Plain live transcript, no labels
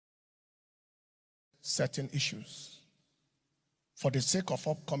certain issues for the sake of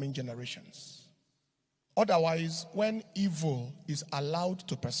upcoming generations. Otherwise, when evil is allowed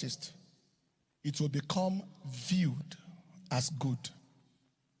to persist, it will become viewed as good.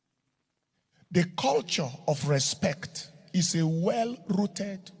 The culture of respect is a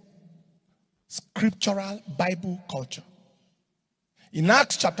well-rooted scriptural Bible culture. In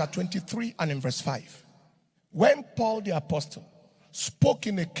Acts chapter 23 and in verse 5, when Paul the apostle spoke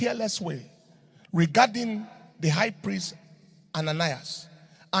in a careless way regarding the high priest Ananias,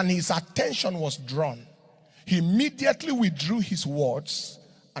 and his attention was drawn, he immediately withdrew his words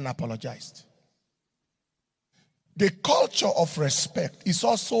and apologized. The culture of respect is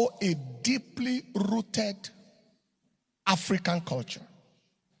also a deeply rooted African culture.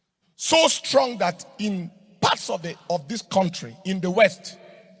 So strong that in parts of this country, in the West,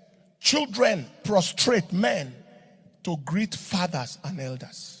 children prostrate men to greet fathers and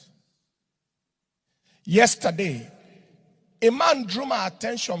elders. Yesterday, a man drew my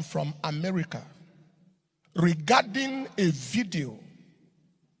attention from America regarding a video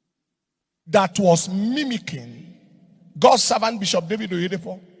that was mimicking God's servant Bishop David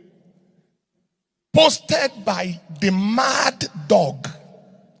Oyedepo, posted by the mad dog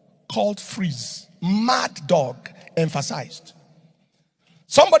called Freeze. Mad dog, emphasized.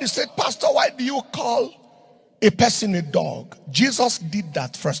 Somebody said, Pastor, why do you call a person a dog? Jesus did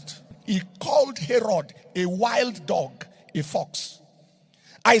that first. He called Herod a wild dog, a fox.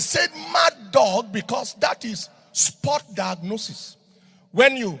 I said mad dog because that is spot diagnosis.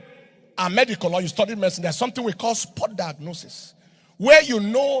 When you are medical or you study medicine, there's something we call spot diagnosis, where you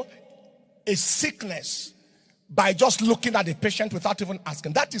know a sickness by just looking at the patient without even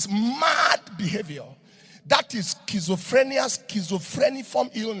asking. That is mad behavior. That is schizophreniform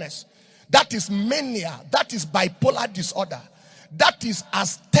illness. That is mania. That is bipolar disorder. That is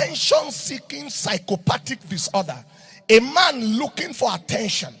attention-seeking psychopathic disorder. A man looking for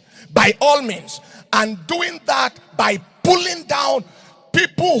attention by all means, and doing that by pulling down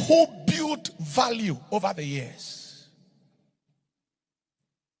people who built value over the years.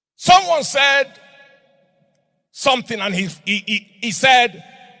 Someone said something, and he said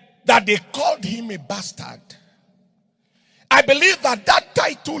that they called him a bastard. I believe that that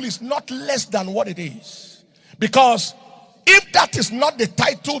title is not less than what it is. Because if that is not the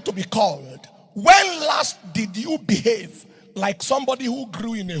title to be called, when last did you behave like somebody who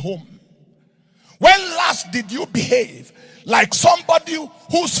grew in a home? When last did you behave like somebody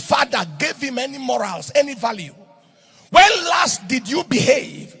whose father gave him any morals, any value? When last did you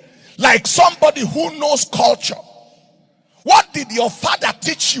behave like somebody who knows culture? What did your father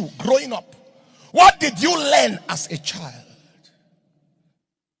teach you growing up? What did you learn as a child?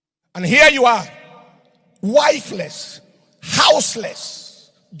 And here you are, wifeless,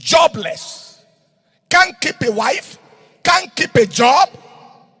 houseless, jobless. Can't keep a wife, can't keep a job,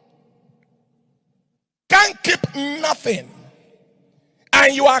 can't keep nothing.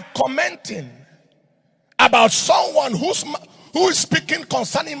 And you are commenting about someone who is speaking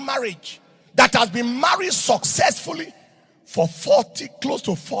concerning marriage, that has been married successfully for close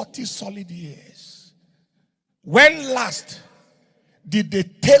to 40 solid years. When last did the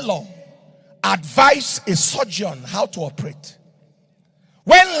tailor advise a surgeon how to operate?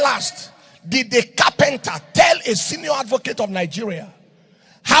 When last did the carpenter tell a senior advocate of Nigeria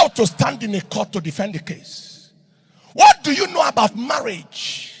how to stand in a court to defend the case? What do you know about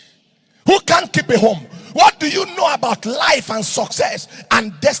marriage? Who can't keep a home? What do you know about life and success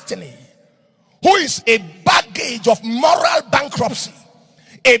and destiny? Who is a baggage of moral bankruptcy,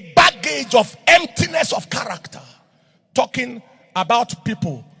 a baggage of emptiness of character? Talking about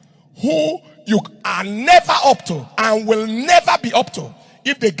people who you are never up to and will never be up to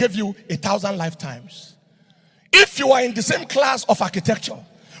if they gave you 1,000 lifetimes. If you are in the same class of architecture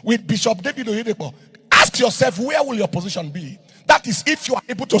with Bishop David Oyedepo, ask yourself, where will your position be? That is, if you are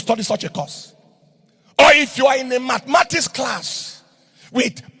able to study such a course. Or if you are in a mathematics class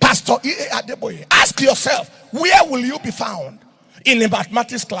with Pastor E.A. Adeboye, ask yourself, where will you be found in a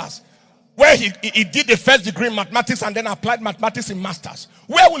mathematics class where he did a first degree in mathematics and then applied mathematics in masters?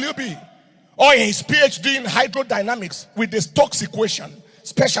 Where will you be? Or in his PhD in hydrodynamics with the Stokes equation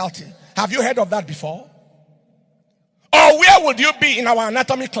specialty. Have you heard of that before? Or where would you be in our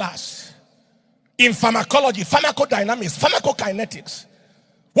anatomy class? In pharmacology, pharmacodynamics, pharmacokinetics.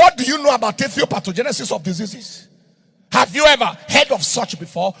 What do you know about etiopathogenesis of diseases? Have you ever heard of such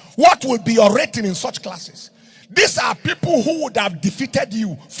before? What will be your rating in such classes? These are people who would have defeated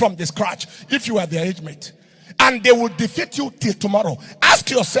you from the scratch if you were their age mate. And they will defeat you till tomorrow.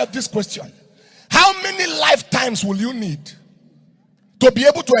 Ask yourself this question. How many lifetimes will you need to be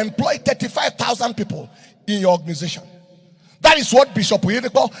able to employ 35,000 people in your organization. That is what Bishop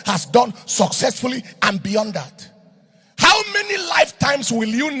Oyedepo has done successfully and beyond that. How many lifetimes will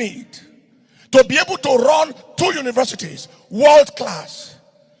you need to be able to run 2 universities, world class?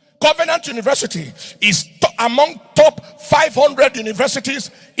 Covenant University is among top 500 universities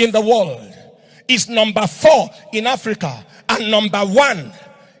in the world. It's number 4 in Africa and number 1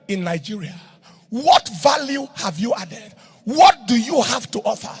 in Nigeria. What value have you added? What do you have to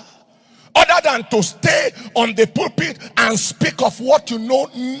offer? Other than to stay on the pulpit and speak of what you know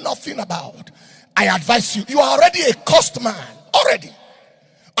nothing about. I advise you, you are already a cursed man. Already.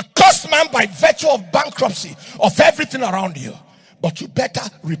 A cursed man by virtue of bankruptcy of everything around you. But you better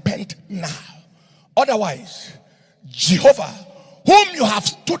repent now. Otherwise, Jehovah, whom you have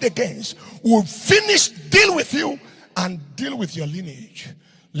stood against, will finish, deal with you and deal with your lineage.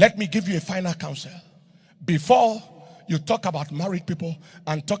 Let me give you a final counsel. Before you talk about married people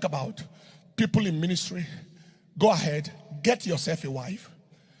and talk about people in ministry, go ahead, get yourself a wife,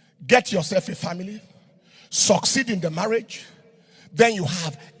 get yourself a family, succeed in the marriage. Then you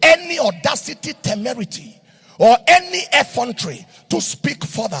have any audacity, temerity, or any effrontery to speak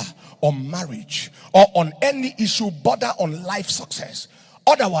further on marriage or on any issue border on life success.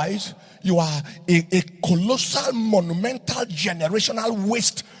 Otherwise, you are a colossal, monumental, generational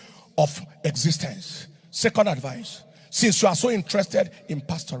waste of existence. Second advice, since you are so interested in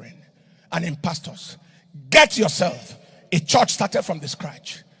pastoring and in pastors, get yourself a church started from the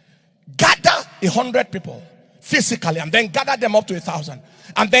scratch. Gather 100 people physically, and then gather them up to 1,000,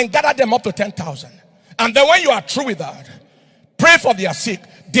 and then gather them up to 10,000. And then when you are through with that, pray for their sick,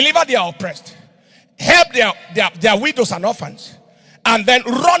 deliver their oppressed, help their widows and orphans, and then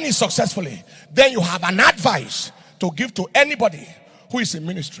run it successfully. Then you have an advice to give to anybody who is in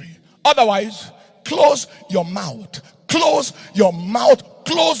ministry. Otherwise, close your mouth. Close your mouth.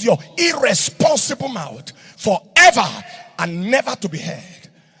 Close your irresponsible mouth forever and never to be heard.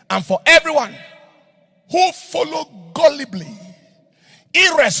 And for everyone who follow gullibly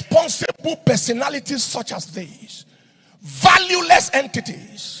irresponsible personalities such as these, valueless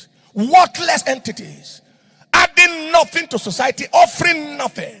entities, worthless entities, adding nothing to society, offering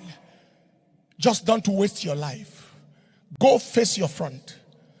nothing, just don't waste your life. Go face your front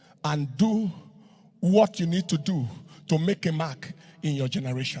and do what you need to do to make a mark in your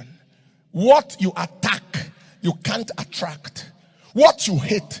generation. What you attack, you can't attract. What you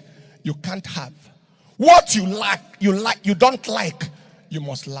hate, you can't have. What you you don't like, you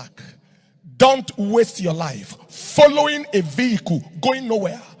must lack. Don't waste your life following a vehicle going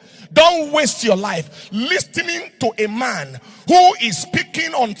nowhere. Don't waste your life listening to a man who is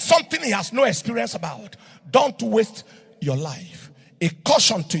speaking on something he has no experience about. Don't waste your life. A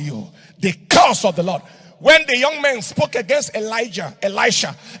caution to you, the curse of the Lord. When the young men spoke against Elisha,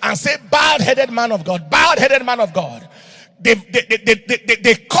 and said, bald-headed man of God, bald-headed man of God,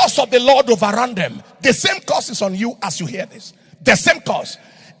 the curse of the Lord overran them. The same curse is on you as you hear this. The same curse.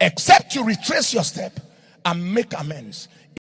 Except you retrace your step and make amends.